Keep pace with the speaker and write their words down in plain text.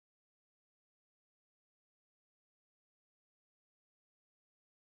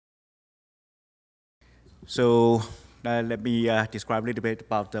So let me describe a little bit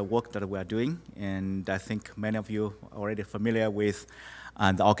about the work that we are doing. And I think many of you are already familiar with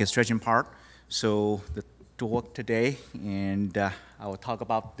the orchestration part. So to work today, and I will talk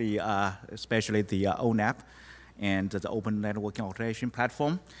about especially the ONAP and the Open Networking Orchestration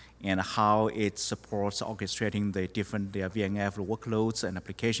Platform and how it supports orchestrating the different VNF workloads and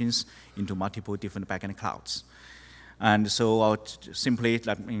applications into multiple different backend clouds. And so I'll simply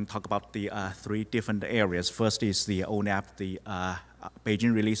let me talk about the three different areas. First is the ONAP, the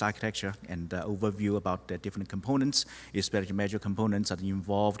Beijing release architecture, and overview about the different components, especially major components that are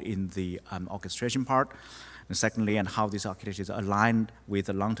involved in the orchestration part. And secondly, and how these architectures are aligned with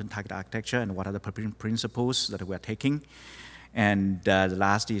the long-term target architecture and what are the principles that we're taking. And the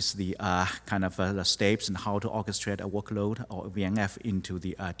last is the the steps and how to orchestrate a workload or VNF into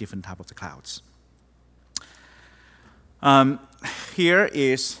the different type of the clouds. Here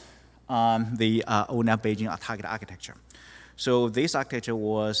is the ONAP Beijing target architecture. So this architecture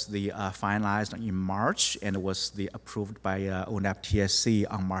was finalized in March and was approved by ONAP TSC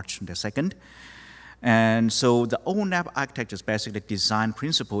on March the 2nd. And so the ONAP architecture's basically design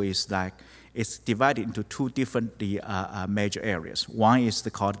principle is that it's divided into two different major areas. One is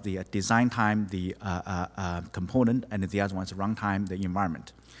called the design time, the component, and the other one is runtime, the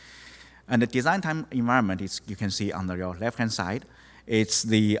environment. And the design time environment is, you can see on your left-hand side, it's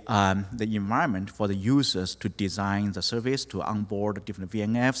the environment for the users to design the service, to onboard different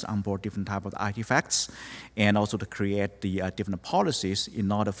VNFs, onboard different type of artifacts, and also to create the different policies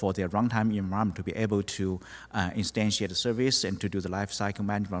in order for their runtime environment to be able to instantiate the service and to do the lifecycle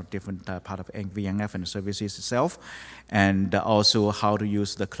management of different part of VNF and the services itself, and also how to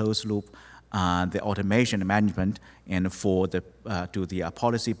use the closed loop the automation management and for the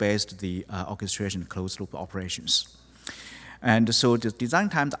policy-based orchestration closed loop operations. And so the design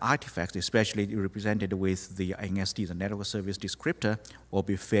time the artifacts, especially represented with the NSD, the network service descriptor, will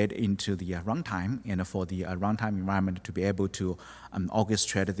be fed into the runtime, and for the runtime environment to be able to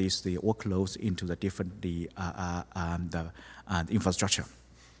orchestrate the workloads into the different infrastructure.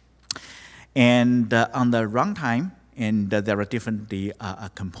 And on the runtime, and there are different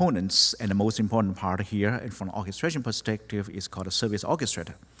components, and the most important part here, and from an orchestration perspective, is called a service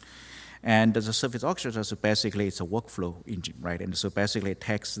orchestrator. And the service orchestrator is basically it's a workflow engine, right? And so basically it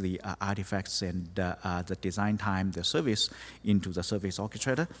takes the artifacts and the design time, the service into the service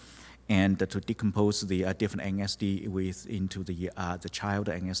orchestrator, and to decompose the different NSD into the child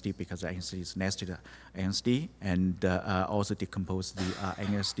NSD, because the NSD is nested NSD, and also decompose the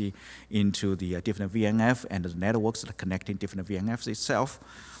NSD into the different VNF and the networks that are connecting different VNFs itself,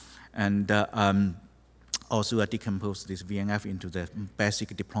 and also decompose this VNF into the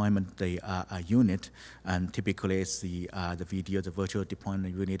basic deployment unit, and typically it's the video, the virtual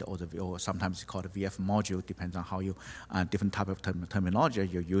deployment unit, or sometimes it's called a VF module, depends on how you different type of terminology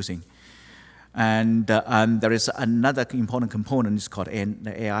you're using. And there is another important component, it's called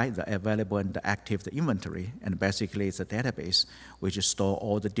the AI, the available and the active the inventory, and basically it's a database which store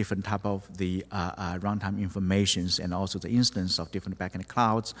all the different type of the runtime informations and also the instance of different backend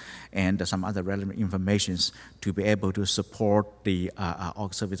clouds and some other relevant informations to be able to support the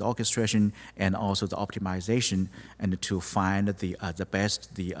service orchestration and also the optimization, and to find the best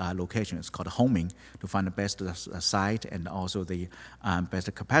location. It's called homing, to find the best site and also the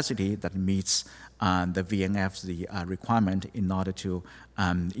best capacity that meets the VNF's requirement in order to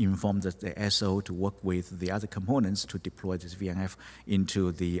inform the SO to work with the other components to deploy this VNF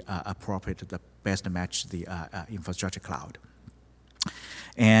into the appropriate, the best match the infrastructure cloud.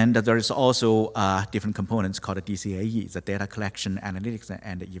 And there is also different components called the DCAE, the data collection, analytics,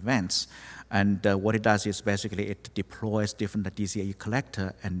 and events. And what it does is basically it deploys different DCAE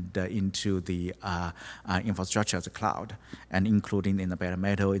collector and into the infrastructure of the cloud, and including in the bare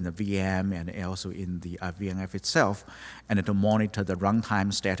metal, in the VM, and also in the VNF itself, and to monitor the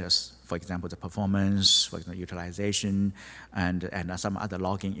runtime status, for example, the performance, for example, utilization, and some other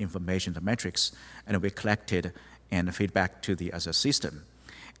logging information, the metrics, and we collected and feedback to the as a system.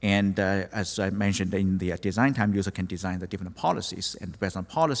 And as I mentioned, in the design time, user can design the different policies, and based on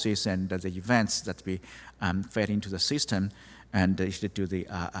policies and the events that we fed into the system, and do the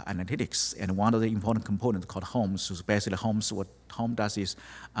analytics. And one of the important components called homes, so basically homes, what home does is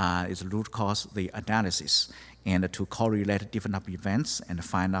root cause the analysis, and to correlate different type of events and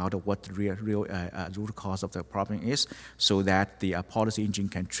find out what the real root cause of the problem is, so that the policy engine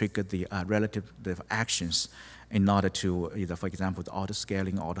can trigger the relative actions in order to either, for example, the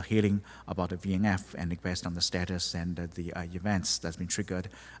auto-scaling or the healing about the VNF, and based on the status and the events that's been triggered,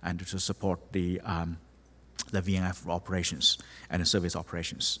 and to support the the VNF operations and the service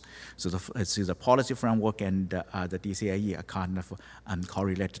operations. So the policy framework and the DCIE are kind of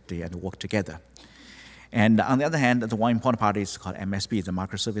correlated and work together. And on the other hand, the one important part is called MSB, the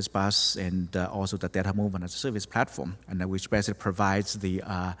microservice bus, and also the data movement as a service platform, and which basically provides the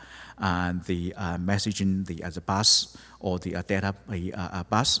messaging as a bus or the data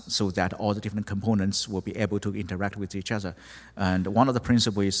bus, so that all the different components will be able to interact with each other. And one of the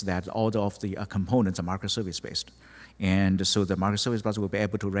principles is that all of the components are microservice based. And so the microservice bus will be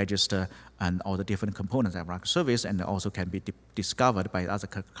able to register and all the different components of microservice, and also can be discovered by other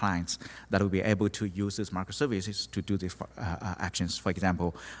clients that will be able to use these microservices to do these actions. For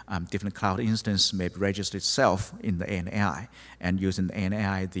example, different cloud instance may register itself in the ANAI, and using the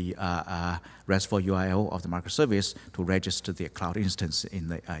ANAI, the RESTful URL of the microservice to register the cloud instance in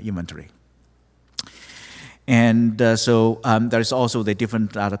the inventory. And so there is also the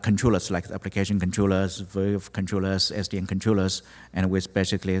different other controllers, like the application controllers, Verve controllers, SDN controllers, and which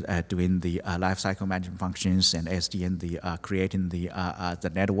basically doing the lifecycle management functions, and SDN creating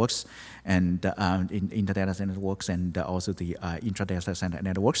the networks and inter-data center networks, and also the intra-data center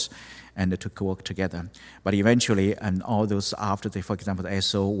networks, and to work together. But eventually, and all those after the, for example, the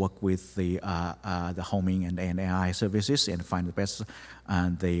SO work with the homing and ANAI services and find the best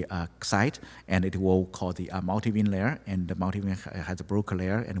site, and it will call the multi-view layer, and the multi-view has a broker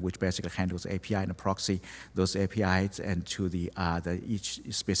layer, and which basically handles API and proxy those APIs and to the each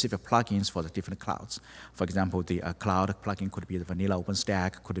specific plugins for the different clouds. For example, the cloud plugin could be the vanilla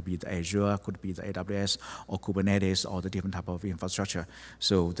OpenStack, could be the Azure, could be the AWS or Kubernetes, or the different type of infrastructure.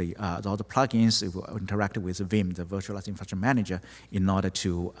 So all the plugins will interact with Vim, the virtualized infrastructure manager, in order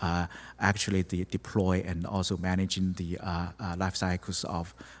to actually deploy and also managing the life cycles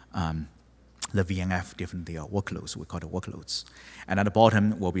of the VNF, different workloads, we call it workloads. And at the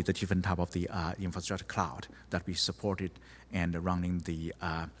bottom will be the different type of the infrastructure cloud that we supported and running the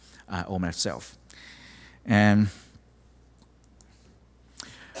OMS itself. And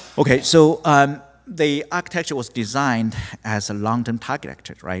okay, so the architecture was designed as a long-term target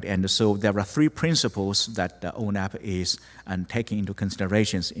architecture, right? And so there are three principles that ONAP is taking into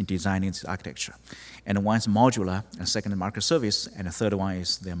considerations in designing this architecture. And one is modular, and second is microservice, and the third one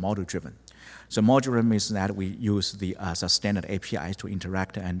is the model-driven. So modular means that we use the standard APIs to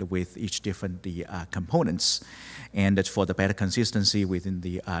interact and with each different components, and for the better consistency within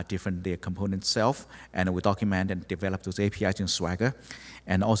the different component itself, and we document and develop those APIs in Swagger,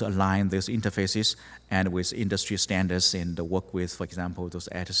 and also align those interfaces and with industry standards, and work with, for example, those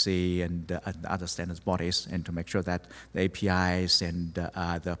AT&T and other standards bodies, and to make sure that the APIs and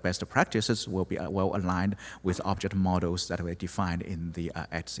the best practices will be well aligned with object models that were defined in the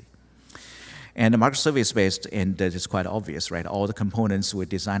AT&T. And the microservice-based, and that is quite obvious, right? All the components we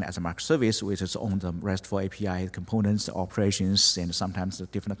design as a microservice with its own RESTful API components, operations, and sometimes the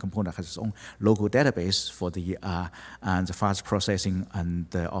different component has its own local database for the fast processing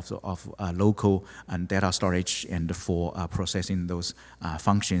and of local and data storage, and for processing those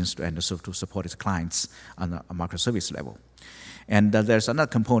functions, and so to support its clients on a microservice level. And there's another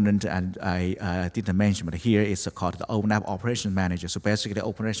component, and I didn't mention, but here it's called the ONAP Operation Manager. So basically, the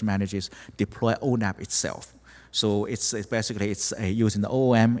Operation Managers deploy ONAP itself. So it's basically using the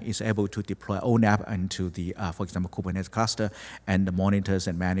OOM is able to deploy ONAP into the, for example, Kubernetes cluster, and monitors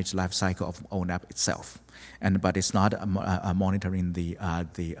and manage life cycle of ONAP itself. But it's not monitoring the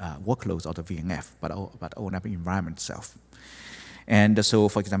workloads of the VNF, but ONAP environment itself. And so,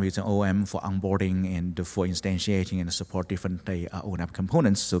 for example, using OM for onboarding and for instantiating and support different ONAP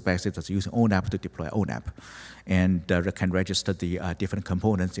components. So basically, it's using ONAP to deploy ONAP, and can register the different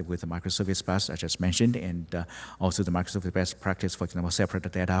components with the microservice bus, I just mentioned, and also the microservice best practice, for example, separate the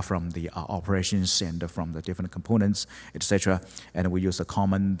data from the operations and from the different components, etc. And we use a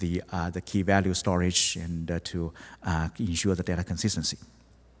common the key value storage and to ensure the data consistency.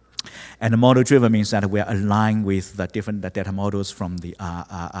 And the model-driven means that we are aligned with the different data models from the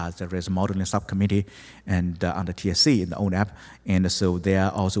there is a modeling subcommittee and on the TSC in the ONAP, and so they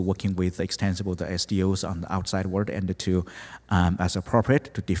are also working with extensible the SDOs on the outside world, and to as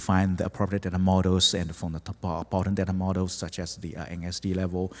appropriate to define the appropriate data models, and from the bottom data models such as the NSD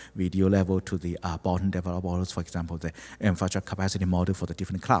level, video level, to the bottom developed models, for example, the infrastructure capacity model for the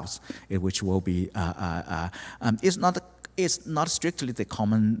different clouds, which will be it's not strictly the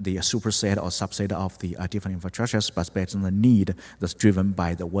superset or subset of the different infrastructures, but based on the need that's driven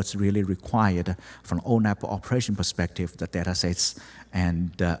by what's really required from ONAP operation perspective, the data sets,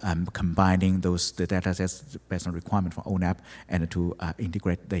 and combining the data sets based on requirement for ONAP, and to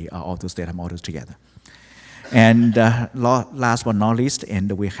integrate all those data models together. And last but not least,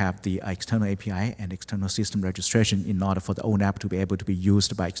 and we have the external API and external system registration in order for the ONAP to be able to be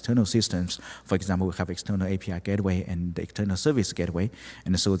used by external systems. For example, we have external API gateway and the external service gateway,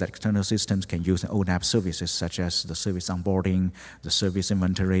 and so that external systems can use ONAP services such as the service onboarding, the service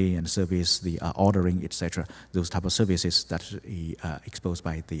inventory, and service the ordering, etc. Those type of services that are exposed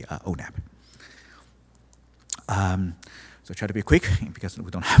by the ONAP. So try to be quick because we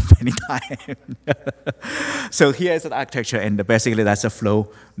don't have any time. So here is the architecture, and basically that's a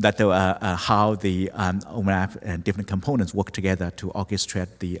flow that how the ONAP and different components work together to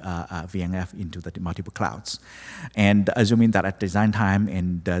orchestrate the VNF into the multiple clouds. And assuming that at design time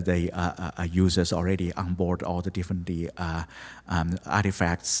and the users already onboard all the different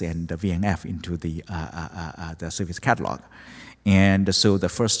artifacts and the VNF into the service catalog. And so the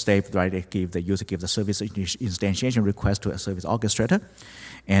first step, right, the user gives the service instantiation request to a service orchestrator,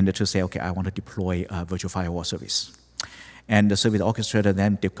 and to say, okay, I want to deploy a virtual firewall service. And the service orchestrator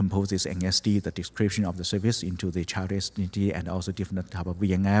then decomposes NSD, the description of the service, into the child SDD and also different type of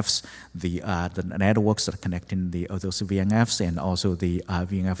VNFs, the networks that are connecting those VNFs, and also the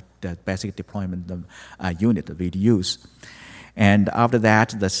VNF, the basic deployment unit that we use. And after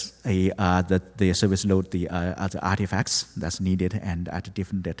that, the service load the other artifacts that's needed and at a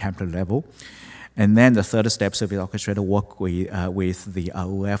different template level. And then the third step, service orchestrator work with the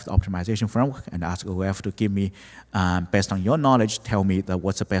OF optimization framework and ask OF to give me, based on your knowledge, tell me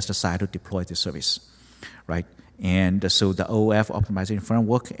what's the best site to deploy this service, right? And so the OF optimization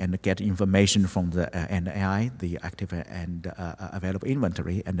framework and get information from the NAI, the active and available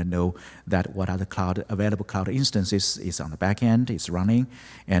inventory, and know that what are the available cloud instances is on the back end, is running,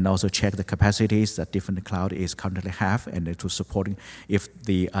 and also check the capacities that different cloud is currently have, and to supporting if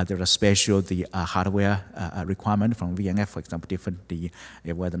there are special hardware requirement from VNF, for example,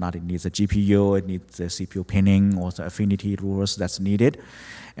 whether or not it needs a GPU, it needs a CPU pinning, or the affinity rules that's needed.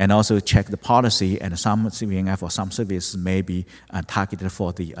 And also check the policy, and some VNF or some service may be targeted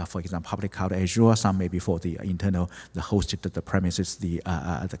for for example, public cloud Azure, some may be for the internal, the hosted, the premises, the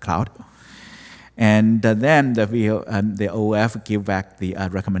cloud. And then the OF give back the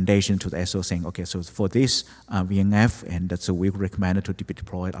recommendation to the SO saying, okay, so for this VNF, and so we recommend it to be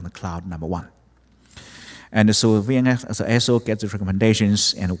deployed on the cloud number 1. And so VNF as a SO gets the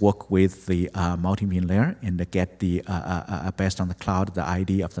recommendations and work with the multi-beam layer and get the based on the cloud the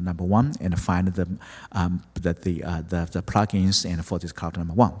ID of the number 1 and find the plugins and for this cloud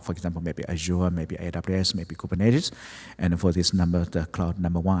number 1. For example, maybe Azure, maybe AWS, maybe Kubernetes, and for this the cloud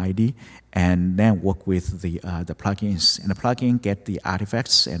number 1 ID, and then work with the plugins. And the plugin get the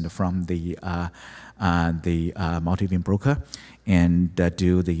artifacts and from the multi-beam broker, and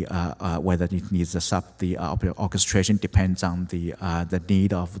do whether it needs the orchestration depends on the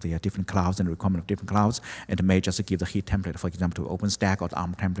need of the different clouds and requirement of different clouds. It may just give the heat template, for example, to OpenStack or the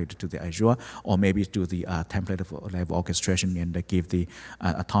ARM template to the Azure, or maybe do the template level orchestration and give the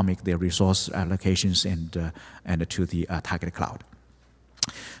atomic the resource allocations and to the target cloud.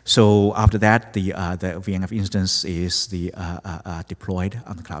 So after that, the VNF instance is deployed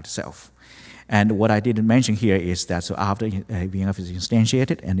on the cloud itself. And what I didn't mention here is that so after VNF is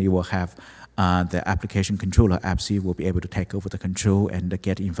instantiated, and you will have the application controller, AppC, will be able to take over the control and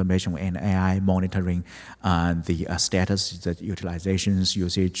get information and AI monitoring the status, the utilizations,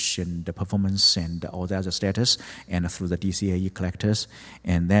 usage, and the performance, and all the other status, and through the DCAE collectors.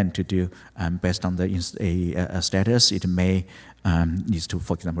 And then to do, based on the status, it may needs to,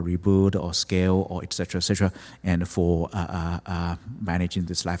 for example, reboot or scale or et cetera, and for managing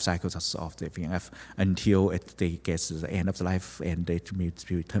this life cycles of the VNF until it gets to the end of the life and it needs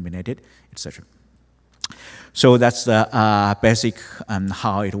to be terminated, etc. So that's the basic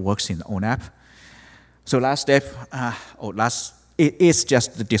how it works in ONAP. So last step, it is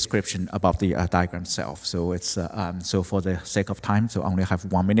just the description about the diagram itself. So it's so for the sake of time, so I only have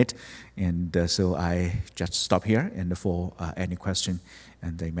 1 minute, and so I just stop here. And for any question,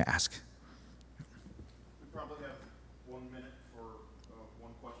 and they may ask. We probably have 1 minute for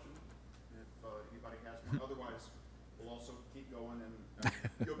one question, if anybody has one. Otherwise, we'll also keep going, and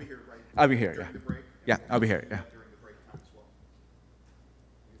you'll be here, right? I'll be here. During the break. Yeah, I'll be here. Yeah. During the break time as well.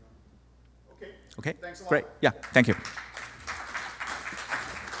 Okay. Okay. Thanks a lot. Great. Yeah. Thank you.